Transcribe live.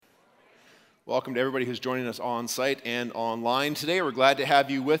Welcome to everybody who's joining us on site and online today. We're glad to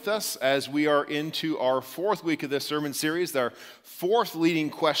have you with us as we are into our fourth week of this sermon series, our fourth leading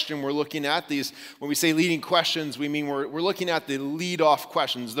question we're looking at. When we say leading questions, we mean we're looking at the lead-off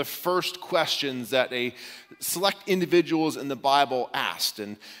questions, the first questions that a select individuals in the Bible asked.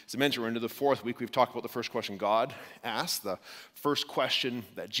 And as I mentioned, we're into the fourth week. We've talked about the first question God asked, the first question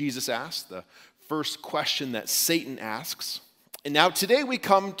that Jesus asked, the first question that Satan asks. And now today we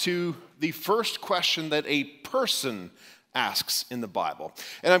come to the first question that a person asks in the Bible.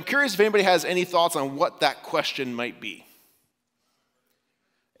 And I'm curious if anybody has any thoughts on what that question might be.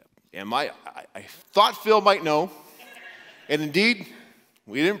 I thought Phil might know. And indeed,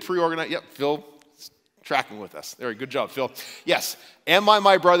 we didn't pre-organize. Yep, Phil tracking with us. There, good job, Phil. Yes, am I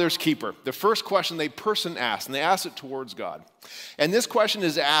my brother's keeper? The first question a person asked, and they asked it towards God. And this question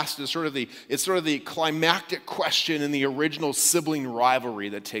is asked as sort of the climactic question in the original sibling rivalry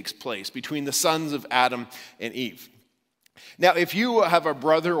that takes place between the sons of Adam and Eve. Now, if you have a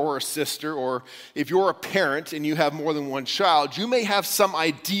brother or a sister, or if you're a parent and you have more than one child, you may have some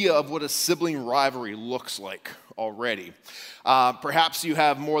idea of what a sibling rivalry looks like already. Perhaps you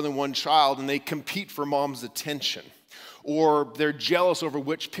have more than one child and they compete for mom's attention, or they're jealous over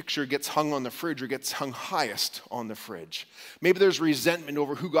which picture gets hung on the fridge or gets hung highest on the fridge. Maybe there's resentment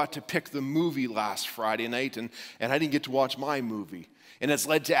over who got to pick the movie last Friday night and I didn't get to watch my movie. And it's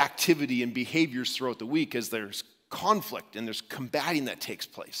led to activity and behaviors throughout the week as there's conflict and there's combating that takes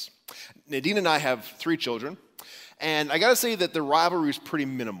place. Nadine and I have 3 children, and I gotta say that the rivalry is pretty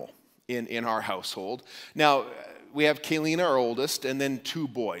minimal in our household. Now, we have Kaylina, our oldest, and then 2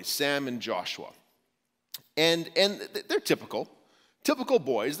 boys, Sam and Joshua. And they're typical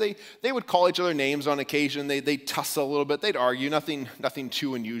boys. They would call each other names on occasion. They tussle a little bit. They'd argue. Nothing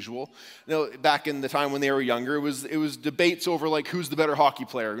too unusual. Back in the time when they were younger, it was debates over like who's the better hockey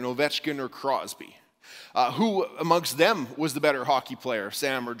player, Ovechkin or Crosby. Who amongst them was the better hockey player,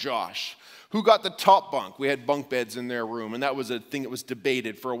 Sam or Josh? Who got the top bunk? We had bunk beds in their room, and that was a thing that was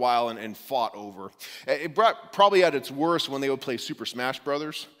debated for a while and fought over. It brought probably at its worst when they would play Super Smash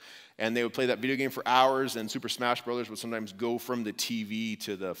Brothers, and they would play that video game for hours, and Super Smash Brothers would sometimes go from the TV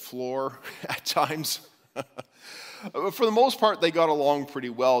to the floor at times. For the most part, they got along pretty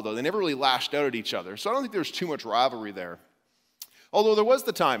well, though. They never really lashed out at each other, so I don't think there's too much rivalry there. Although there was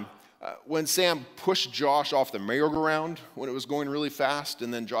the time when Sam pushed Josh off the merry-go-round when it was going really fast,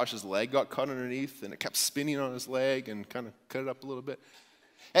 and then Josh's leg got cut underneath, and it kept spinning on his leg and kind of cut it up a little bit.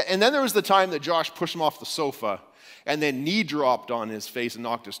 And then there was the time that Josh pushed him off the sofa, and then knee dropped on his face and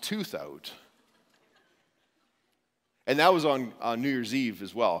knocked his tooth out. And that was on New Year's Eve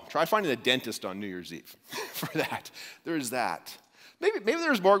as well. Try finding a dentist on New Year's Eve for that. There's that. Maybe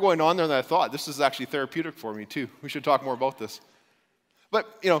there's more going on there than I thought. This is actually therapeutic for me, too. We should talk more about this.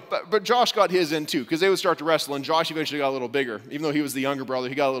 But Josh got his in too, because they would start to wrestle, and Josh eventually got a little bigger. Even though he was the younger brother,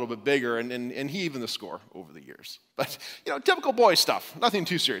 he got a little bit bigger, and he evened the score over the years. But, typical boy stuff. Nothing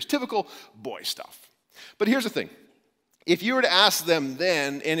too serious. Typical boy stuff. But here's the thing. If you were to ask them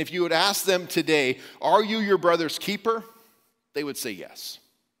then, and if you would ask them today, are you your brother's keeper? They would say yes.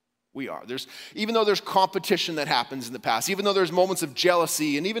 We are. Even though there's competition that happens in the past, even though there's moments of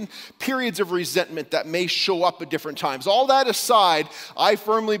jealousy and even periods of resentment that may show up at different times, all that aside, I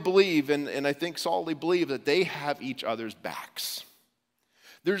firmly believe, and I think solidly believe, that they have each other's backs.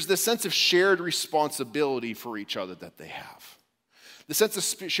 There's this sense of shared responsibility for each other that they have. The sense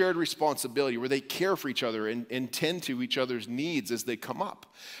of shared responsibility where they care for each other and tend to each other's needs as they come up.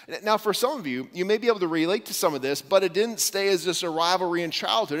 Now, for some of you, you may be able to relate to some of this, but it didn't stay as just a rivalry in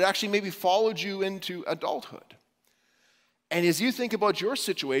childhood. It actually maybe followed you into adulthood. And as you think about your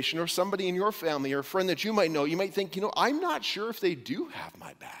situation or somebody in your family or a friend that you might know, you might think, I'm not sure if they do have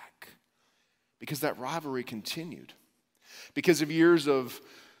my back, because that rivalry continued. Because of years of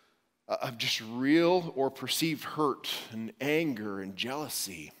just real or perceived hurt and anger and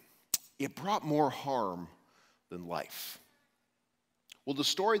jealousy, it brought more harm than life. Well, the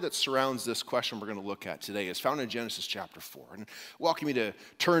story that surrounds this question we're going to look at today is found in Genesis chapter 4. And welcome you to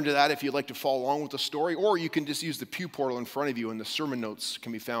turn to that if you'd like to follow along with the story, or you can just use the pew portal in front of you, and the sermon notes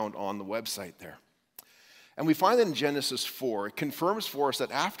can be found on the website there. And we find that in Genesis 4, it confirms for us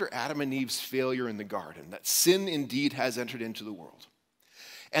that after Adam and Eve's failure in the garden, that sin indeed has entered into the world.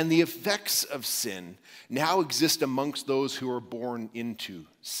 And the effects of sin now exist amongst those who are born into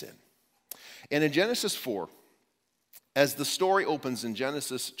sin. And in Genesis 4, as the story opens in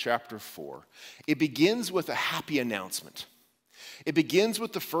Genesis chapter 4, it begins with a happy announcement. It begins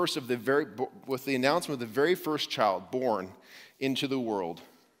with the announcement of the very first child born into the world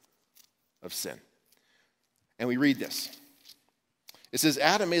of sin. And we read this. It says,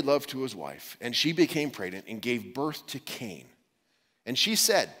 Adam made love to his wife, and she became pregnant and gave birth to Cain. And she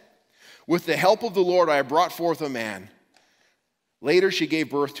said, with the help of the Lord I have brought forth a man. Later she gave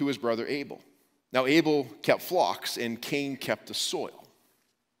birth to his brother Abel. Now Abel kept flocks, and Cain kept the soil.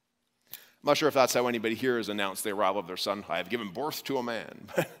 I'm not sure if that's how anybody here has announced the arrival of their son. I have given birth to a man.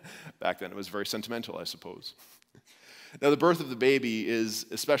 Back then it was very sentimental, I suppose. Now the birth of the baby is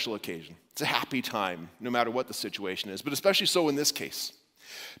a special occasion. It's a happy time, no matter what the situation is, but especially so in this case.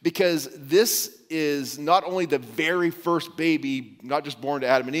 Because this is not only the very first baby, not just born to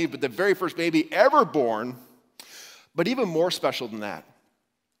Adam and Eve, but the very first baby ever born, but even more special than that.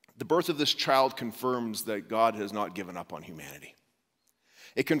 The birth of this child confirms that God has not given up on humanity.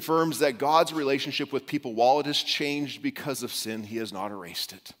 It confirms that God's relationship with people, while it has changed because of sin, he has not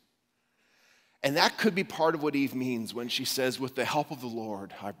erased it. And that could be part of what Eve means when she says, with the help of the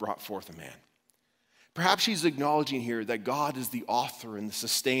Lord, I brought forth a man. Perhaps she's acknowledging here that God is the author and the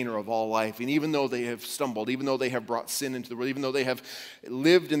sustainer of all life. And even though they have stumbled, even though they have brought sin into the world, even though they have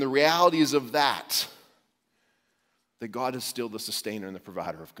lived in the realities of that God is still the sustainer and the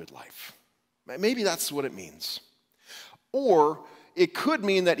provider of good life. Maybe that's what it means. Or it could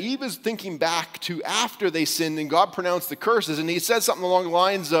mean that Eve is thinking back to after they sinned and God pronounced the curses, and he said something along the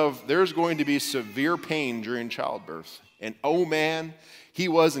lines of, there's going to be severe pain during childbirth. And oh man, he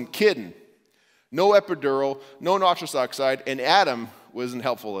wasn't kidding. No epidural, no nitrous oxide, and Adam wasn't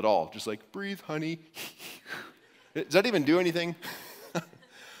helpful at all. Just like, breathe, honey. Does that even do anything?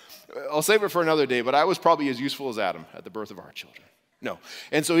 I'll save it for another day, but I was probably as useful as Adam at the birth of our children. No.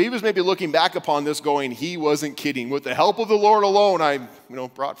 And so he was maybe looking back upon this going, he wasn't kidding. With the help of the Lord alone, I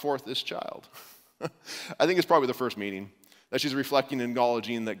brought forth this child. I think it's probably the first meaning, that she's reflecting and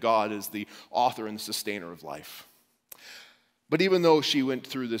acknowledging that God is the author and sustainer of life. But even though she went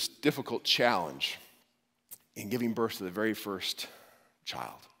through this difficult challenge in giving birth to the very first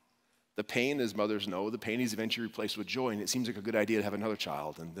child, the pain, as mothers know, the pain is eventually replaced with joy, and it seems like a good idea to have another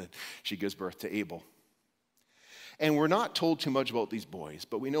child, and then she gives birth to Abel. And we're not told too much about these boys,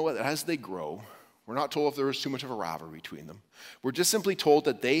 but we know that as they grow, we're not told if there was too much of a rivalry between them. We're just simply told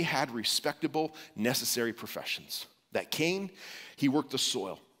that they had respectable, necessary professions. That Cain, he worked the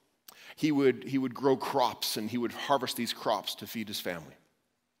soil. He would grow crops, and he would harvest these crops to feed his family.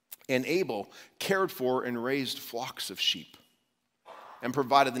 And Abel cared for and raised flocks of sheep and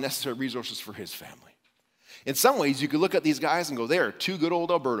provided the necessary resources for his family. In some ways, you could look at these guys and go, they are two good old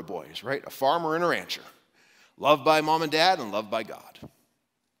Alberta boys, right? A farmer and a rancher. Loved by mom and dad and loved by God.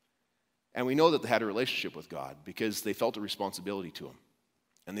 And we know that they had a relationship with God because they felt a responsibility to him.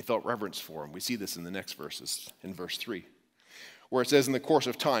 And they felt reverence for him. We see this in the next verses, in verse 3. Where it says, in the course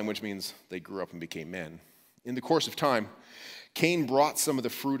of time, which means they grew up and became men. In the course of time, Cain brought some of the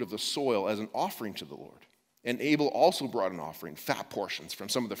fruit of the soil as an offering to the Lord. And Abel also brought an offering, fat portions from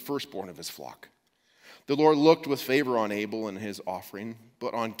some of the firstborn of his flock. The Lord looked with favor on Abel and his offering,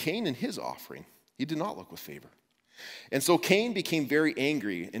 but on Cain and his offering, he did not look with favor. And so Cain became very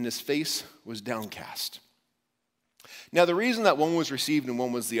angry, and his face was downcast. Now, the reason that one was received and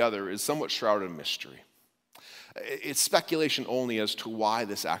one was the other is somewhat shrouded in mystery. It's speculation only as to why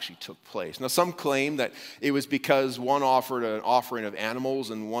this actually took place. Now, some claim that it was because one offered an offering of animals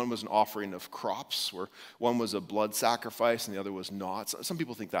and one was an offering of crops, where one was a blood sacrifice and the other was not. Some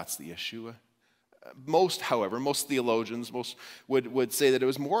people think that's the issue. Most theologians would say that it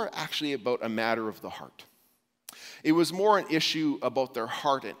was more actually about a matter of the heart. It was more an issue about their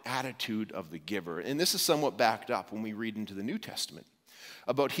heart and attitude of the giver. And this is somewhat backed up when we read into the New Testament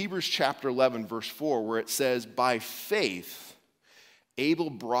about Hebrews chapter 11, verse 4, where it says, by faith,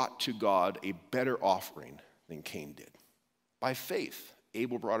 Abel brought to God a better offering than Cain did. By faith,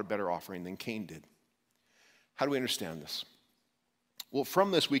 Abel brought a better offering than Cain did. How do we understand this? Well,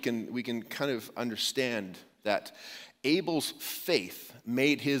 from this, we can kind of understand that Abel's faith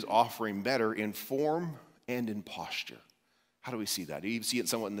made his offering better in form and in posture. How do we see that? You see it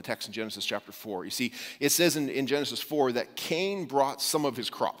somewhat in the text in Genesis chapter 4. You see, it says in Genesis 4 that Cain brought some of his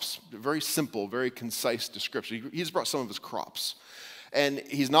crops. Very simple, very concise description. He's brought some of his crops. And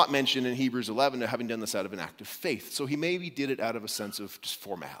he's not mentioned in Hebrews 11 having done this out of an act of faith. So he maybe did it out of a sense of just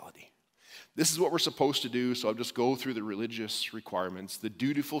formality. This is what we're supposed to do, so I'll just go through the religious requirements, the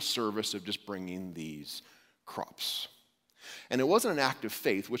dutiful service of just bringing these crops. And it wasn't an act of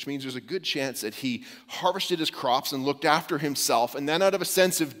faith, which means there's a good chance that he harvested his crops and looked after himself, and then out of a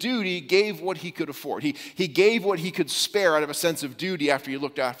sense of duty, gave what he could afford. He gave what he could spare out of a sense of duty after he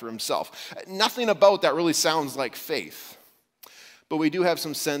looked after himself. Nothing about that really sounds like faith. But we do have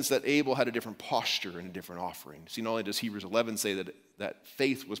some sense that Abel had a different posture and a different offering. See, not only does Hebrews 11 say that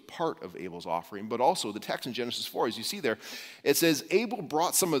faith was part of Abel's offering, but also the text in Genesis 4, as you see there, it says Abel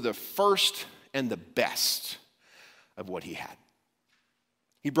brought some of the first and the best of what he had.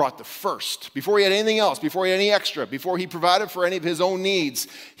 He brought the first. Before he had anything else, before he had any extra, before he provided for any of his own needs,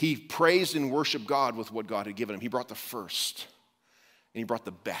 he praised and worshiped God with what God had given him. He brought the first, and he brought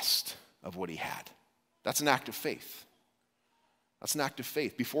the best of what he had. That's an act of faith. That's an act of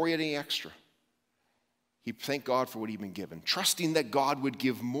faith. Before he had any extra, he thanked God for what he'd been given, trusting that God would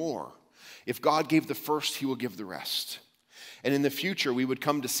give more. If God gave the first, he will give the rest. And in the future, we would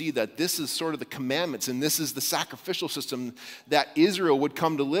come to see that this is sort of the commandments, and this is the sacrificial system that Israel would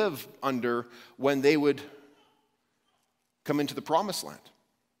come to live under when they would come into the promised land.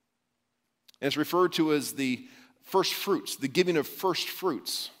 And it's referred to as the first fruits, the giving of first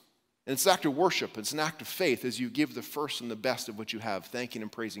fruits. And it's an act of worship. It's an act of faith as you give the first and the best of what you have, thanking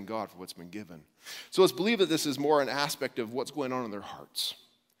and praising God for what's been given. So let's believe that this is more an aspect of what's going on in their hearts,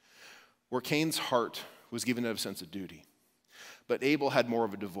 where Cain's heart was given out of a sense of duty. But Abel had more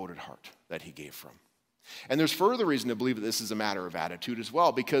of a devoted heart that he gave from. And there's further reason to believe that this is a matter of attitude as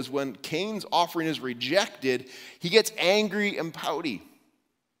well, because when Cain's offering is rejected, he gets angry and pouty.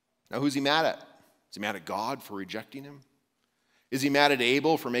 Now, who's he mad at? Is he mad at God for rejecting him? Is he mad at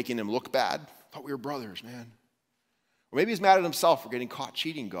Abel for making him look bad? I thought we were brothers, man. Or maybe he's mad at himself for getting caught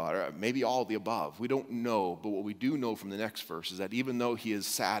cheating God, or maybe all of the above. We don't know, but what we do know from the next verse is that even though he is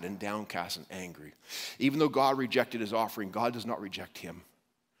sad and downcast and angry, even though God rejected his offering, God does not reject him.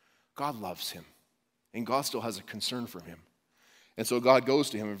 God loves him, and God still has a concern for him. And so God goes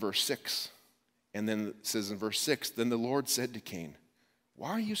to him in verse 6, and then it says in verse 6, then the Lord said to Cain,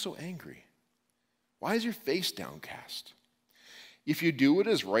 why are you so angry? Why is your face downcast? If you do what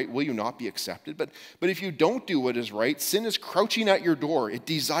is right, will you not be accepted? But if you don't do what is right, sin is crouching at your door. It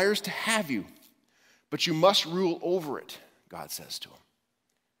desires to have you, but you must rule over it, God says to him.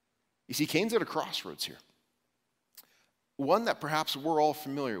 You see, Cain's at a crossroads here. One that perhaps we're all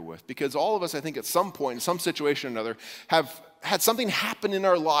familiar with, because all of us, I think, at some point, in some situation or another, have had something happen in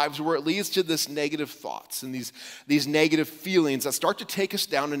our lives where it leads to this negative thoughts and these negative feelings that start to take us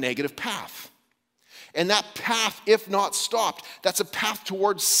down a negative path. And that path, if not stopped, that's a path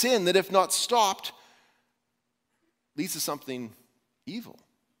towards sin that, if not stopped, leads to something evil.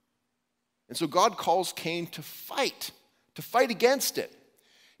 And so God calls Cain to fight against it.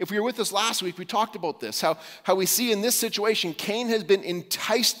 If you were with us last week, we talked about this, how we see in this situation, Cain has been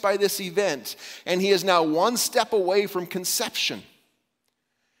enticed by this event, and he is now one step away from conception.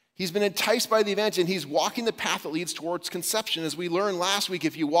 He's been enticed by the event, and he's walking the path that leads towards conception. As we learned last week,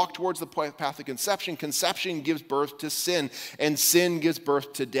 if you walk towards the path of conception, conception gives birth to sin, and sin gives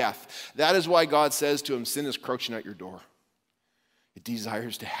birth to death. That is why God says to him, sin is crouching at your door. It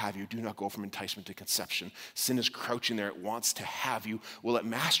desires to have you. Do not go from enticement to conception. Sin is crouching there. It wants to have you. Will it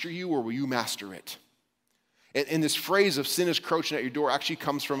master you, or will you master it? And this phrase of sin is crouching at your door actually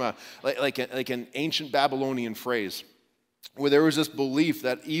comes from like an ancient Babylonian phrase, where there was this belief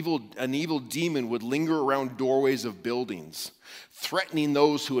that an evil demon would linger around doorways of buildings, threatening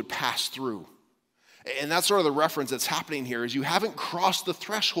those who would pass through. And that's sort of the reference that's happening here, is you haven't crossed the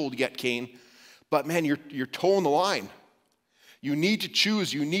threshold yet, Cain, but man, you're toeing the line. You need to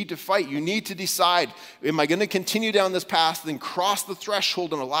choose, you need to fight, you need to decide, am I going to continue down this path, then cross the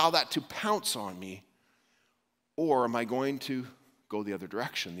threshold and allow that to pounce on me? Or am I going to go the other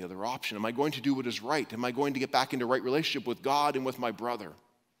direction, the other option? Am I going to do what is right? Am I going to get back into right relationship with God and with my brother?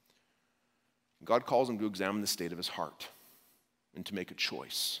 God calls him to examine the state of his heart and to make a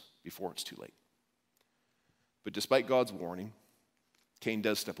choice before it's too late. But despite God's warning, Cain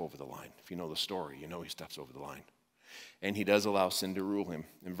does step over the line. If you know the story, you know he steps over the line. And he does allow sin to rule him.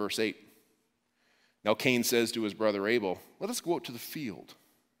 In verse 8, now Cain says to his brother Abel, let us go out to the field.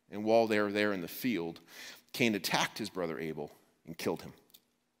 And while they are there in the field, Cain attacked his brother Abel and killed him.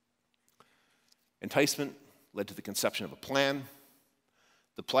 Enticement led to the conception of a plan.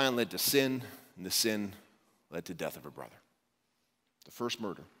 The plan led to sin, and the sin led to death of a brother. The first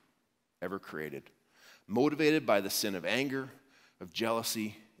murder ever created, motivated by the sin of anger, of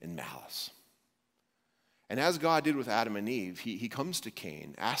jealousy, and malice. And as God did with Adam and Eve, he comes to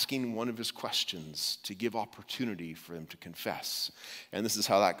Cain, asking one of his questions to give opportunity for him to confess. And this is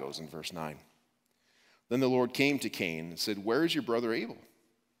how that goes in verse 9. Then the Lord came to Cain and said, where is your brother Abel?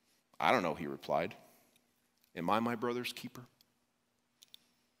 I don't know, he replied. Am I my brother's keeper?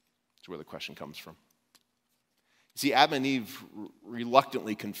 That's where the question comes from. You see, Adam and Eve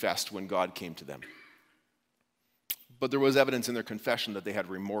reluctantly confessed when God came to them. But there was evidence in their confession that they had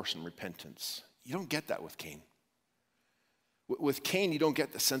remorse and repentance. You don't get that with Cain. With Cain, you don't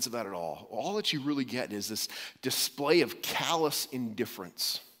get the sense of that at all. All that you really get is this display of callous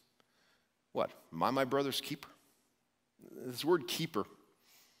indifference. What? Am I my brother's keeper? This word keeper,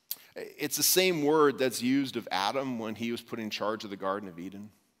 it's the same word that's used of Adam when he was put in charge of the Garden of Eden.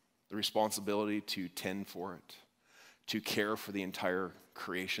 The responsibility to tend for it, to care for the entire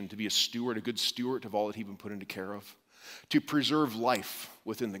creation, to be a steward, a good steward of all that he'd been put into care of, to preserve life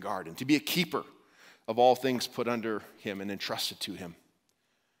within the garden, to be a keeper of all things put under him and entrusted to him.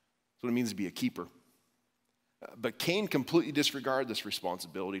 That's what it means to be a keeper. But Cain completely disregarded this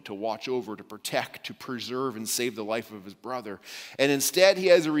responsibility to watch over, to protect, to preserve, and save the life of his brother. And instead, he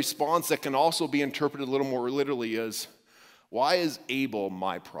has a response that can also be interpreted a little more literally as, why is Abel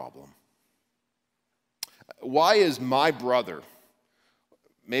my problem? Why is my brother,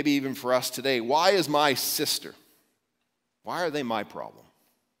 maybe even for us today, why is my sister, why are they my problem?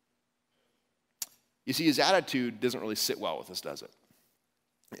 You see, his attitude doesn't really sit well with us, does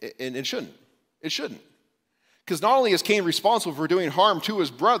it? And it shouldn't. It shouldn't. Because not only is Cain responsible for doing harm to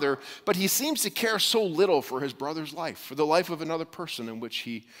his brother, but he seems to care so little for his brother's life, for the life of another person in which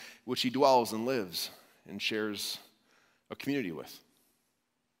he dwells and lives and shares a community with.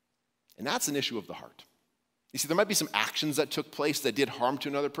 And that's an issue of the heart. You see, there might be some actions that took place that did harm to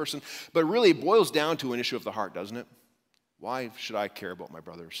another person, but really it boils down to an issue of the heart, doesn't it? Why should I care about my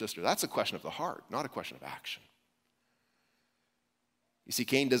brother or sister? That's a question of the heart, not a question of action. You see,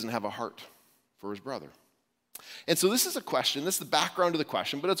 Cain doesn't have a heart for his brother. And so this is a question, this is the background of the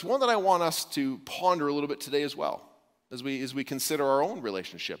question, but it's one that I want us to ponder a little bit today as well, as we consider our own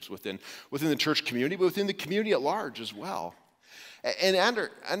relationships within the church community, but within the community at large as well. And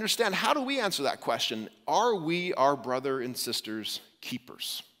understand, how do we answer that question? Are we our brother and sister's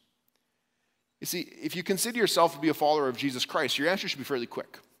keepers? You see, if you consider yourself to be a follower of Jesus Christ, your answer should be fairly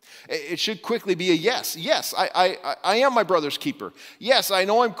quick. It should quickly be a yes. Yes, I am my brother's keeper. Yes, I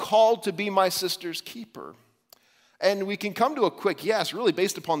know I'm called to be my sister's keeper. And we can come to a quick yes, really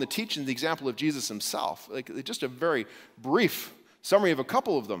based upon the teaching, the example of Jesus himself. Like just a very brief summary of a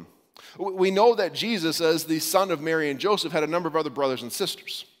couple of them. We know that Jesus, as the son of Mary and Joseph, had a number of other brothers and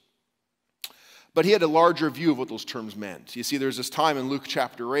sisters. But he had a larger view of what those terms meant. You see, there's this time in Luke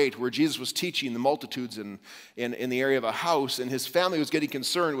chapter 8 where Jesus was teaching the multitudes in the area of a house, and his family was getting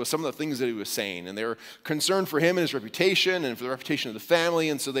concerned with some of the things that he was saying. And they were concerned for him and his reputation and for the reputation of the family,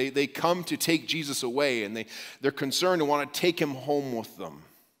 and so they come to take Jesus away, and they're concerned and want to take him home with them.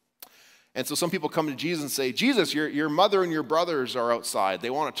 And so some people come to Jesus and say, Jesus, your mother and your brothers are outside. They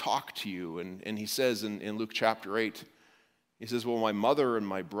want to talk to you. And he says in Luke chapter 8, he says, well, my mother and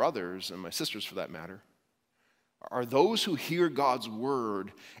my brothers, and my sisters for that matter, are those who hear God's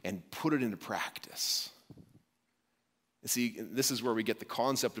word and put it into practice. You see, this is where we get the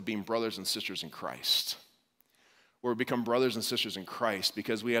concept of being brothers and sisters in Christ. Where we become brothers and sisters in Christ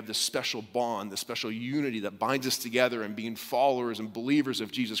because we have this special bond, this special unity that binds us together and being followers and believers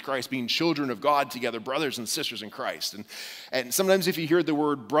of Jesus Christ, being children of God together, brothers and sisters in Christ. And sometimes if you hear the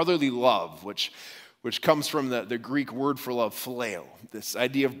word brotherly love, which comes from the Greek word for love, phileo, this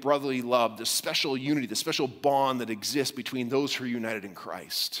idea of brotherly love, this special unity, the special bond that exists between those who are united in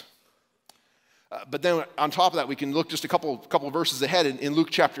Christ. But then on top of that, we can look just a couple verses ahead in Luke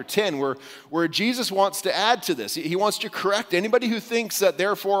chapter 10 where Jesus wants to add to this. He wants to correct anybody who thinks that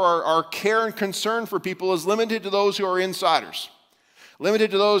therefore our care and concern for people is limited to those who are insiders,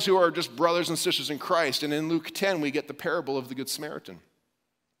 limited to those who are just brothers and sisters in Christ. And in Luke 10, we get the parable of the Good Samaritan.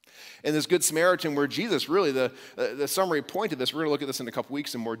 And this Good Samaritan where Jesus, really the summary point of this, we're going to look at this in a couple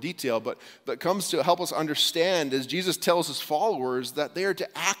weeks in more detail, but comes to help us understand as Jesus tells his followers that they are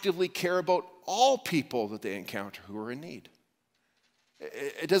to actively care about all people that they encounter who are in need.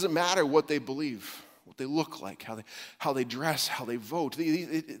 It doesn't matter what they believe, what they look like, how they dress, how they vote.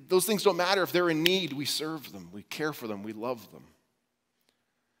 Those things don't matter. If they're in need, we serve them, we care for them, we love them.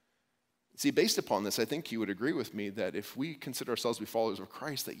 See, based upon this, I think you would agree with me that if we consider ourselves to be followers of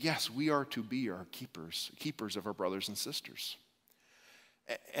Christ, that yes, we are to be our keepers of our brothers and sisters.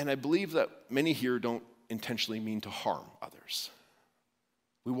 And I believe that many here don't intentionally mean to harm others.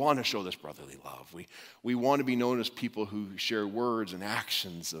 We want to show this brotherly love. We want to be known as people who share words and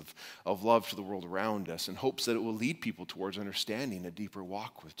actions of love to the world around us in hopes that it will lead people towards understanding a deeper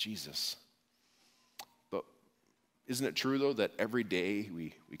walk with Jesus. But isn't it true, though, that every day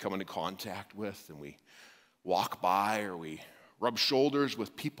we come into contact with and we walk by or we rub shoulders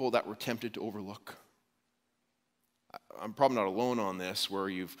with people that we're tempted to overlook? I'm probably not alone on this, where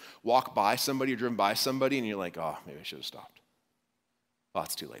you've walked by somebody or driven by somebody and you're like, oh, maybe I should have stopped. Oh,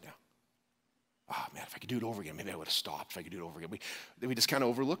 it's too late now. Oh, man, if I could do it over again, maybe I would have stopped if I could do it over again. We just kind of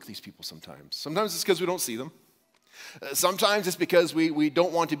overlook these people sometimes. Sometimes it's because we don't see them. Sometimes it's because we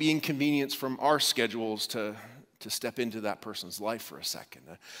don't want to be inconvenienced from our schedules to step into that person's life for a second.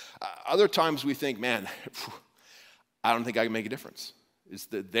 Other times we think, man, I don't think I can make a difference. It's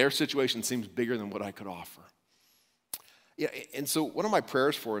that their situation seems bigger than what I could offer. Yeah, and so one of my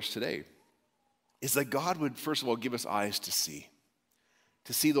prayers for us today is that God would, first of all, give us eyes to see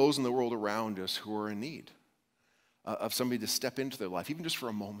those in the world around us who are in need of somebody to step into their life, even just for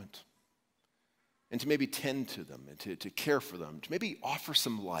a moment, and to maybe tend to them and to care for them, to maybe offer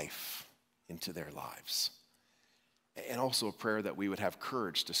some life into their lives. And also a prayer that we would have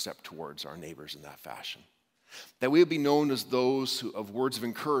courage to step towards our neighbors in that fashion. That we would be known as those of words of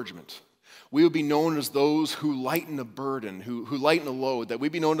encouragement. We would be known as those who lighten a burden, who lighten a load. That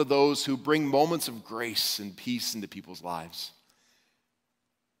we'd be known to those who bring moments of grace and peace into people's lives.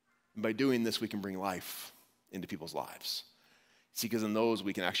 And by doing this, we can bring life into people's lives. See, because in those,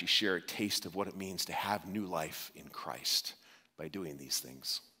 we can actually share a taste of what it means to have new life in Christ by doing these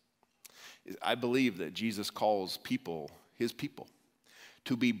things. I believe that Jesus calls people, his people,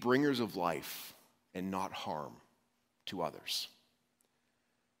 to be bringers of life and not harm to others.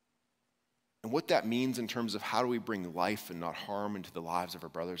 And what that means in terms of how do we bring life and not harm into the lives of our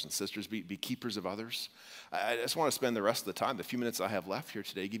brothers and sisters, be keepers of others. I just want to spend the rest of the time, the few minutes I have left here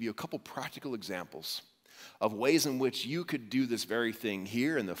today, give you a couple practical examples of ways in which you could do this very thing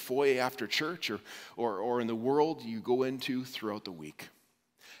here in the foyer after church or in the world you go into throughout the week.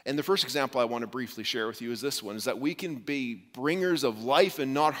 And the first example I want to briefly share with you is this one, is that we can be bringers of life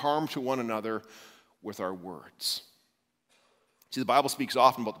and not harm to one another with our words. See, the Bible speaks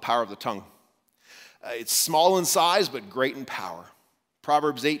often about the power of the tongue. It's small in size, but great in power.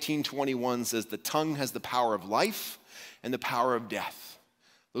 Proverbs 18:21 says, the tongue has the power of life and the power of death.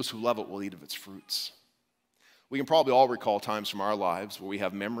 Those who love it will eat of its fruits. We can probably all recall times from our lives where we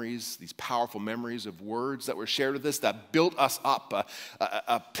have memories, these powerful memories of words that were shared with us that built us up.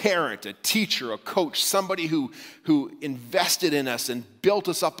 A parent, a teacher, a coach, somebody who invested in us and built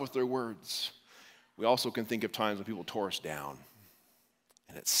us up with their words. We also can think of times when people tore us down,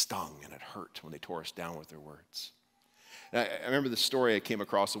 and it stung and it hurt when they tore us down with their words. I remember the story I came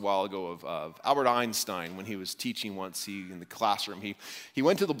across a while ago of Albert Einstein when he was teaching once in the classroom. He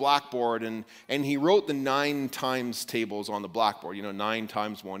went to the blackboard and he wrote the 9 times tables on the blackboard. 9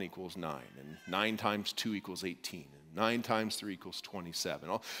 times 1 equals 9, and 9 times 2 equals 18, and 9 times 3 equals 27.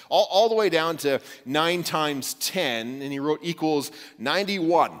 All the way down to 9 times 10, and he wrote equals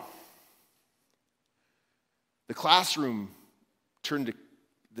 91. The classroom turned to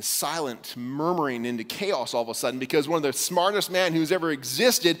the silent murmuring into chaos all of a sudden because one of the smartest men who's ever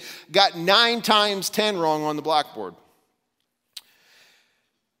existed got 9 times 10 wrong on the blackboard.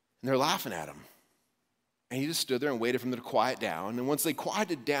 And they're laughing at him. And he just stood there and waited for them to quiet down. And once they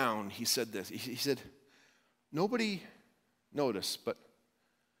quieted down, he said this. He said, nobody noticed, but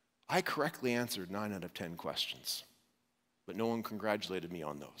I correctly answered 9 out of 10 questions. But no one congratulated me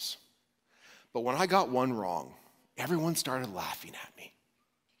on those. But when I got one wrong, everyone started laughing at me.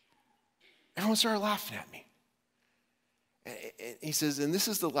 Everyone started laughing at me. And he says, and this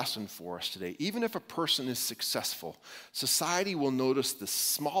is the lesson for us today. Even if a person is successful, society will notice the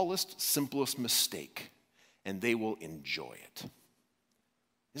smallest, simplest mistake, and they will enjoy it.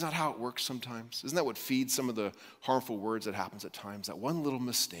 Isn't that how it works sometimes? Isn't that what feeds some of the harmful words that happens at times? That one little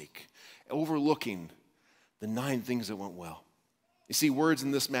mistake, overlooking the 9 things that went well. You see, words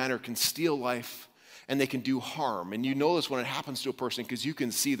in this manner can steal life, and they can do harm. And you know this when it happens to a person because you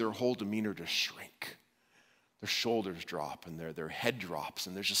can see their whole demeanor just shrink. Their shoulders drop and their head drops,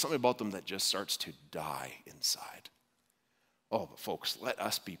 and there's just something about them that just starts to die inside. Oh, but folks, let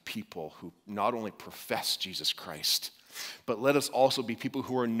us be people who not only profess Jesus Christ, but let us also be people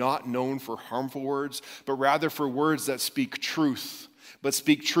who are not known for harmful words, but rather for words that speak truth, but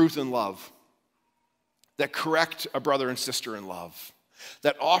speak truth in love, that correct a brother and sister in love,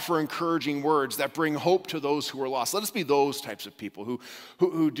 that offer encouraging words, that bring hope to those who are lost. Let us be those types of people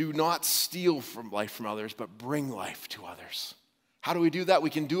who do not steal from life from others, but bring life to others. How do we do that?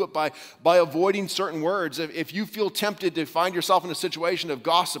 We can do it by avoiding certain words. If you feel tempted to find yourself in a situation of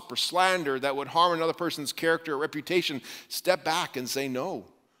gossip or slander that would harm another person's character or reputation, step back and say no.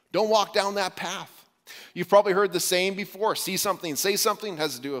 Don't walk down that path. You've probably heard the saying before, see something, say something. It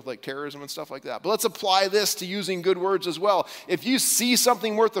has to do with like terrorism and stuff like that. But let's apply this to using good words as well. If you see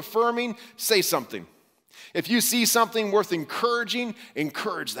something worth affirming, say something. If you see something worth encouraging,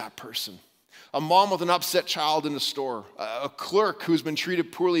 encourage that person. A mom with an upset child in the store, a clerk who's been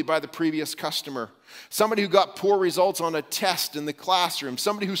treated poorly by the previous customer, somebody who got poor results on a test in the classroom,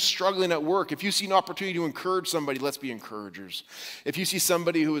 somebody who's struggling at work. If you see an opportunity to encourage somebody, let's be encouragers. If you see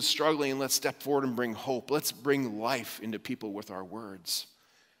somebody who is struggling, let's step forward and bring hope. Let's bring life into people with our words.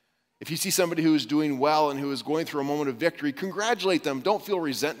 If you see somebody who is doing well and who is going through a moment of victory, congratulate them. Don't feel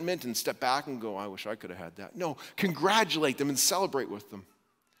resentment and step back and go, I wish I could have had that. No, congratulate them and celebrate with them.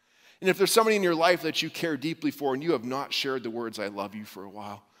 And if there's somebody in your life that you care deeply for and you have not shared the words, I love you, for a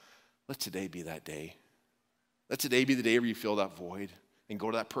while, let today be that day. Let today be the day where you fill that void and go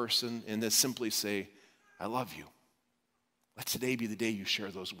to that person and then simply say, I love you. Let today be the day you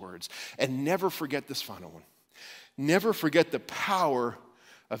share those words. And never forget this final one. Never forget the power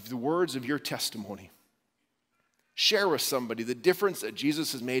of the words of your testimony. Share with somebody the difference that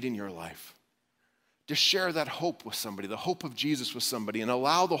Jesus has made in your life. Just share that hope with somebody, the hope of Jesus with somebody, and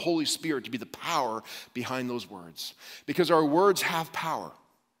allow the Holy Spirit to be the power behind those words. Because our words have power.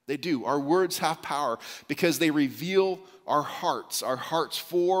 They do. Our words have power because they reveal our hearts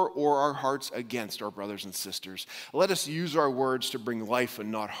for or our hearts against our brothers and sisters. Let us use our words to bring life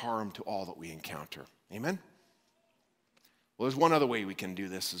and not harm to all that we encounter. Amen? Well, there's one other way we can do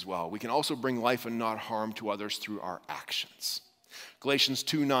this as well. We can also bring life and not harm to others through our actions. Galatians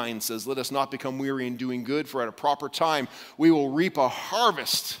 2:9 says, let us not become weary in doing good, for at a proper time we will reap a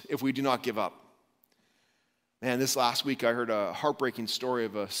harvest if we do not give up. Man, this last week I heard a heartbreaking story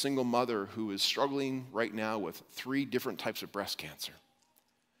of a single mother who is struggling right now with 3 different types of breast cancer.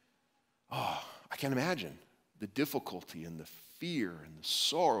 Oh, I can't imagine the difficulty and the fear and the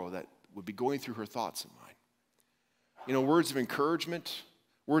sorrow that would be going through her thoughts and mind. You know, words of encouragement,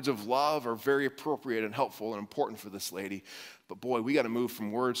 words of love are very appropriate and helpful and important for this lady. But boy, we got to move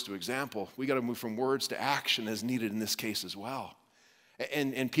from words to example. We got to move from words to action as needed in this case as well.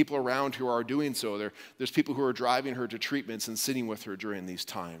 And people around who are doing so. There's people who are driving her to treatments and sitting with her during these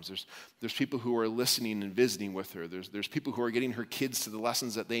times. There's people who are listening and visiting with her. There's people who are getting her kids to the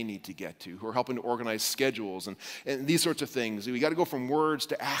lessons that they need to get to, who are helping to organize schedules and these sorts of things. We got to go from words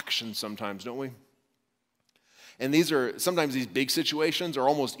to action sometimes, don't we? And sometimes these big situations are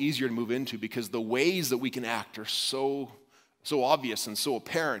almost easier to move into because the ways that we can act are so obvious and so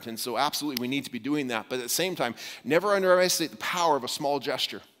apparent, and so absolutely we need to be doing that. But at the same time, never underestimate the power of a small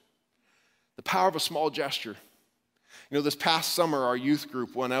gesture. The power of a small gesture. You know, this past summer, our youth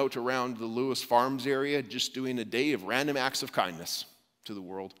group went out around the Lewis Farms area just doing a day of random acts of kindness to the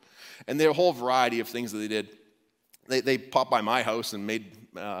world. And there were a whole variety of things that they did. They popped by my house and made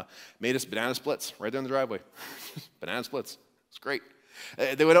us banana splits right there in the driveway. Banana splits. It's great.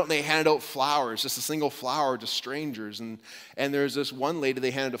 They went out and they handed out flowers, just a single flower to strangers. And there's this one lady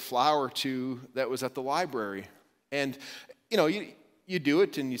they handed a flower to that was at the library. And, you know, you do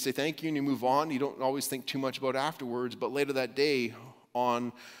it and you say thank you and you move on. You don't always think too much about afterwards. But later that day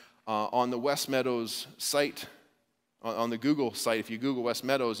on the West Meadows site, on the Google site, if you Google West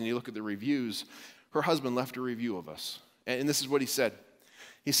Meadows and you look at the reviews, her husband left a review of us. And this is what he said.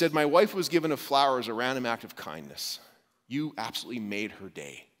 He said, my wife was given a flower as a random act of kindness. You absolutely made her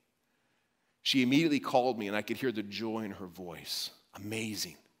day. She immediately called me and I could hear the joy in her voice.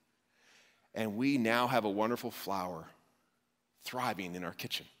 Amazing. And we now have a wonderful flower thriving in our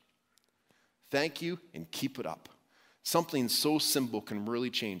kitchen. Thank you and keep it up. Something so simple can really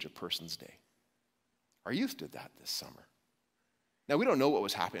change a person's day. Our youth did that this summer. Now, we don't know what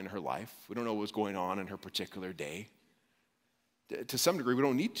was happening in her life. We don't know what was going on in her particular day. To some degree, we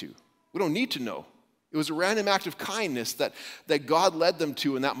don't need to. We don't need to know. It was a random act of kindness that God led them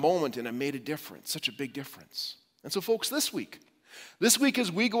to in that moment, and it made a difference, such a big difference. And so, folks, this week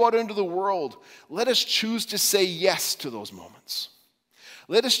as we go out into the world, let us choose to say yes to those moments.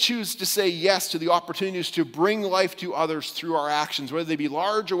 Let us choose to say yes to the opportunities to bring life to others through our actions, whether they be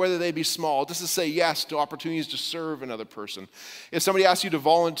large or whether they be small. Just to say yes to opportunities to serve another person. If somebody asks you to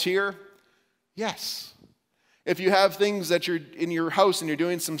volunteer, yes. If you have things that you're in your house and you're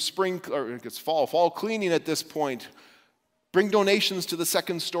doing some fall cleaning at this point, bring donations to the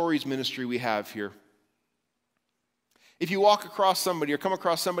Second Stories ministry we have here. If you walk across somebody or come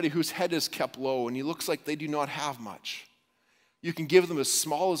across somebody whose head is kept low and he looks like they do not have much, you can give them as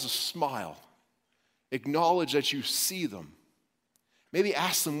small as a smile. Acknowledge that you see them. Maybe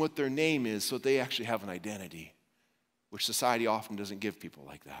ask them what their name is so that they actually have an identity, which society often doesn't give people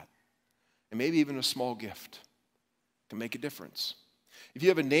like that. And maybe even a small gift can make a difference. If you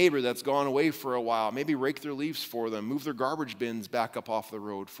have a neighbor that's gone away for a while, maybe rake their leaves for them, move their garbage bins back up off the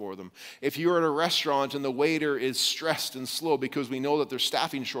road for them. If you're at a restaurant and the waiter is stressed and slow because we know that there's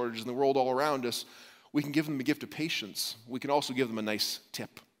staffing shortages in the world all around us, we can give them a gift of patience. We can also give them a nice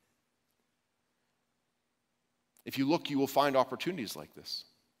tip. If you look, you will find opportunities like this.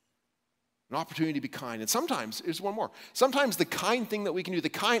 An opportunity to be kind. And sometimes, here's one more. Sometimes the kind thing that we can do, the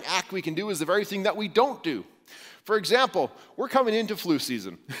kind act we can do is the very thing that we don't do. For example, we're coming into flu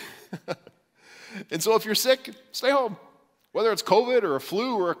season. And so if you're sick, stay home. Whether it's COVID or a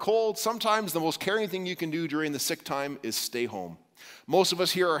flu or a cold, sometimes the most caring thing you can do during the sick time is stay home. Most of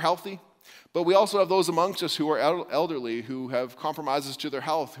us here are healthy, but we also have those amongst us who are elderly, who have compromises to their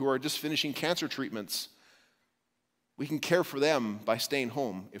health, who are just finishing cancer treatments. We can care for them by staying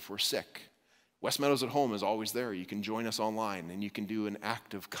home if we're sick. West Meadows at Home is always there. You can join us online, and you can do an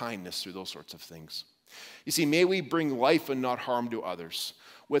act of kindness through those sorts of things. You see, may we bring life and not harm to others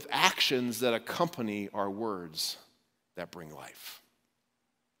with actions that accompany our words that bring life.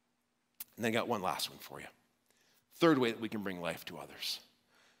 And then I got one last one for you. Third way that we can bring life to others.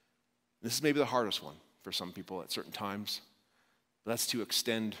 This is maybe the hardest one for some people at certain times, but that's to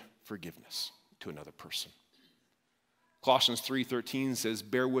extend forgiveness to another person. Colossians 3:13 says,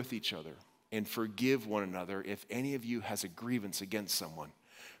 "Bear with each other and forgive one another if any of you has a grievance against someone.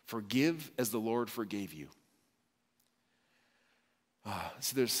 Forgive as the Lord forgave you."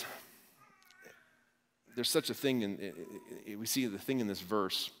 So there's such a thing, and we see the thing in this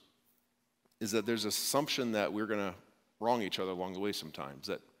verse is that there's an assumption that we're going to wrong each other along the way sometimes,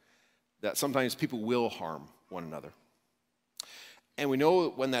 that sometimes people will harm one another. And we know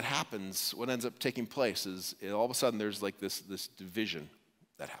when that happens, what ends up taking place is all of a sudden there's like this division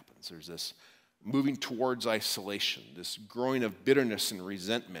that happens. There's this moving towards isolation, this growing of bitterness and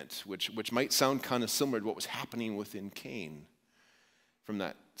resentment, which might sound kind of similar to what was happening within Cain from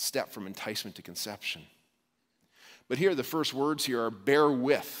that step from enticement to conception. But here, the first words here are bear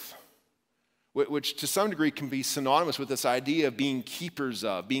with, which to some degree can be synonymous with this idea of being keepers,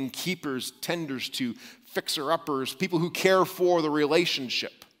 tenders to, fixer-uppers, people who care for the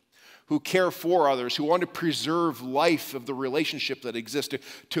relationship, who care for others, who want to preserve life of the relationship that exists,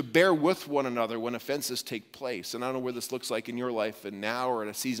 to bear with one another when offenses take place. And I don't know where this looks like in your life and now or at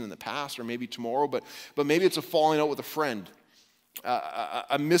a season in the past or maybe tomorrow, but maybe it's a falling out with a friend,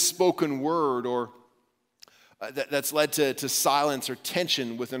 a misspoken word or that's led to silence or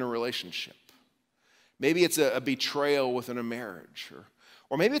tension within a relationship. Maybe it's a betrayal within a marriage,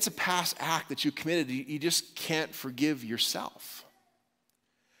 or maybe it's a past act that you committed you just can't forgive yourself.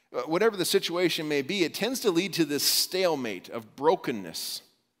 Whatever the situation may be, it tends to lead to this stalemate of brokenness.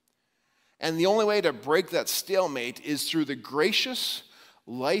 And the only way to break that stalemate is through the gracious,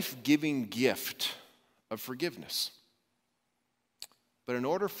 life-giving gift of forgiveness. But in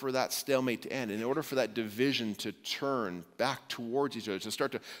order for that stalemate to end, in order for that division to turn back towards each other, to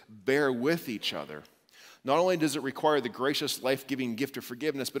start to bear with each other, not only does it require the gracious, life-giving gift of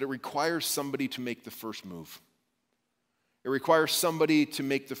forgiveness, but it requires somebody to make the first move. It requires somebody to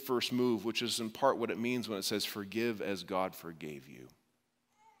make the first move, which is in part what it means when it says, forgive as God forgave you.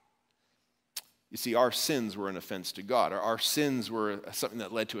 You see, our sins were an offense to God. Our sins were something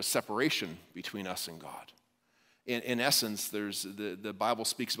that led to a separation between us and God. In essence, the Bible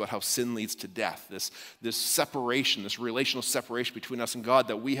speaks about how sin leads to death, this separation, this relational separation between us and God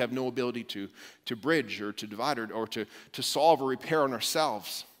that we have no ability to bridge or to divide or to solve or repair on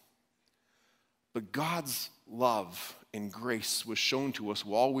ourselves. But God's love and grace was shown to us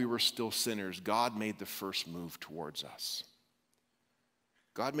while we were still sinners. God made the first move towards us.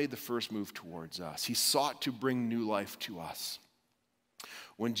 God made the first move towards us. He sought to bring new life to us.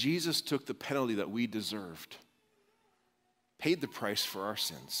 When Jesus took the penalty that we deserved, paid the price for our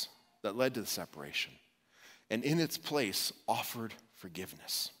sins that led to the separation, and in its place offered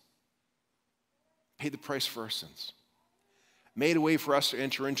forgiveness. Paid the price for our sins. Made a way for us to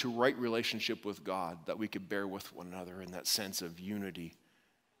enter into right relationship with God, that we could bear with one another in that sense of unity.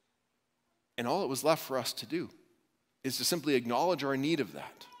 And all it was left for us to do is to simply acknowledge our need of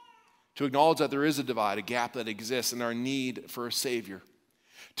that, to acknowledge that there is a divide, a gap that exists, and our need for a Savior,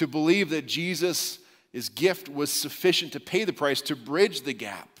 to believe that Jesus' gift was sufficient to pay the price, to bridge the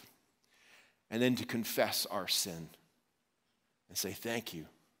gap, and then to confess our sin and say, thank you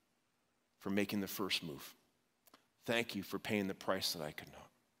for making the first move. Thank you for paying the price that I could not.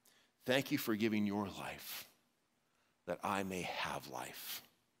 Thank you for giving your life that I may have life.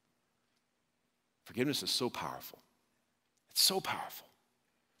 Forgiveness is so powerful. It's so powerful.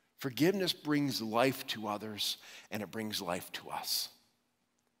 Forgiveness brings life to others, and it brings life to us.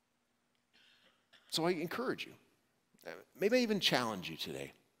 So I encourage you, maybe I even challenge you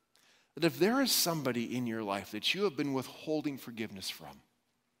today, that if there is somebody in your life that you have been withholding forgiveness from,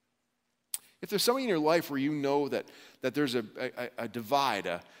 if there's somebody in your life where you know that there's a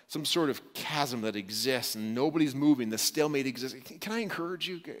divide, some sort of chasm that exists and nobody's moving, the stalemate exists, can I encourage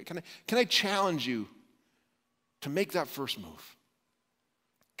you? Can I challenge you to make that first move.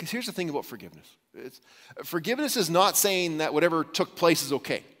 Because here's the thing about forgiveness. Forgiveness is not saying that whatever took place is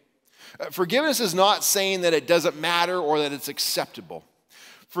okay. Forgiveness is not saying that it doesn't matter or that it's acceptable.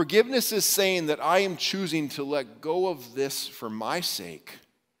 Forgiveness is saying that I am choosing to let go of this for my sake,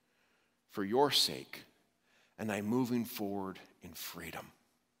 for your sake, and I'm moving forward in freedom.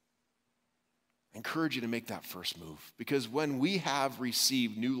 I encourage you to make that first move, because when we have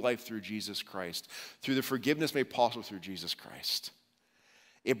received new life through Jesus Christ, through the forgiveness made possible through Jesus Christ,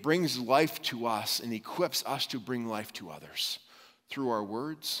 it brings life to us and equips us to bring life to others through our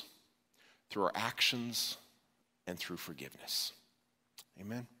words, through our actions, and through forgiveness.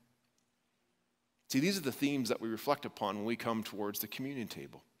 Amen? See, these are the themes that we reflect upon when we come towards the communion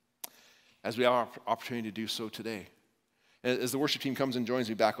table, as we have our opportunity to do so today. As the worship team comes and joins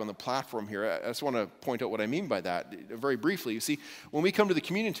me back on the platform here, I just want to point out what I mean by that very briefly. You see, when we come to the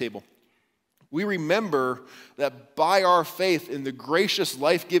communion table, we remember that by our faith in the gracious,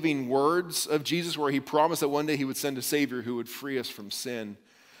 life-giving words of Jesus, where he promised that one day he would send a Savior who would free us from sin,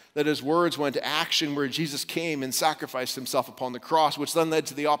 that his words went to action where Jesus came and sacrificed himself upon the cross, which then led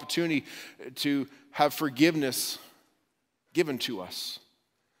to the opportunity to have forgiveness given to us.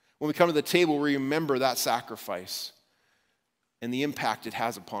 When we come to the table, we remember that sacrifice and the impact it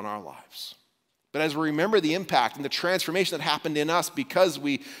has upon our lives. But as we remember the impact and the transformation that happened in us because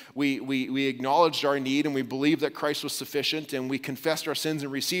we acknowledged our need and we believed that Christ was sufficient and we confessed our sins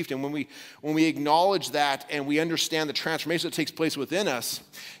and received him, when we acknowledge that and we understand the transformation that takes place within us,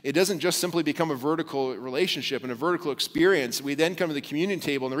 it doesn't just simply become a vertical relationship and a vertical experience. We then come to the communion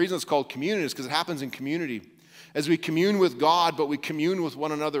table, and the reason it's called communion is because it happens in community. As we commune with God, but we commune with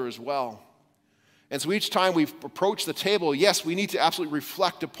one another as well. And so each time we approach the table, yes, we need to absolutely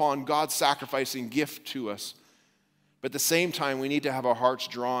reflect upon God's sacrificing gift to us. But at the same time, we need to have our hearts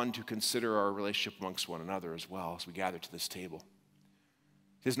drawn to consider our relationship amongst one another as well as we gather to this table.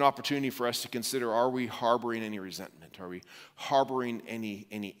 It's an opportunity for us to consider, are we harboring any resentment? Are we harboring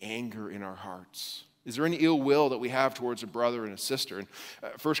any anger in our hearts? Is there any ill will that we have towards a brother and a sister? In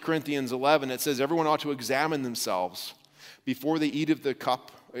 1 Corinthians 11, it says, everyone ought to examine themselves before they eat of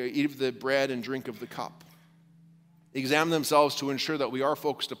the bread and drink of the cup. Examine themselves to ensure that we are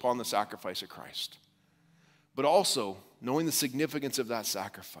focused upon the sacrifice of Christ. But also, knowing the significance of that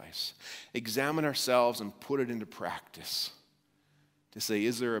sacrifice, examine ourselves and put it into practice to say,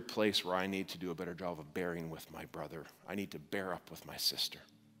 is there a place where I need to do a better job of bearing with my brother? I need to bear up with my sister.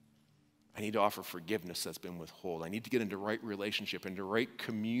 I need to offer forgiveness that's been withheld. I need to get into right relationship, into right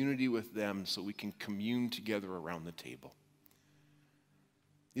community with them so we can commune together around the table.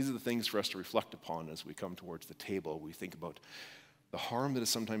 These are the things for us to reflect upon as we come towards the table. We think about the harm that is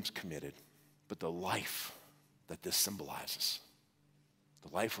sometimes committed, but the life that this symbolizes.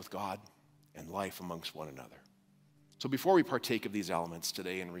 The life with God and life amongst one another. So before we partake of these elements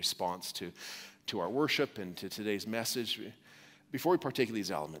today in response to our worship and to today's message, before we partake of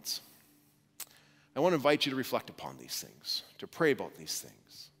these elements, I want to invite you to reflect upon these things, to pray about these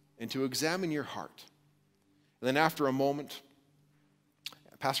things, and to examine your heart. And then after a moment,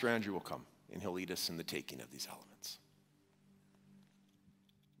 Pastor Andrew will come and he'll lead us in the taking of these elements.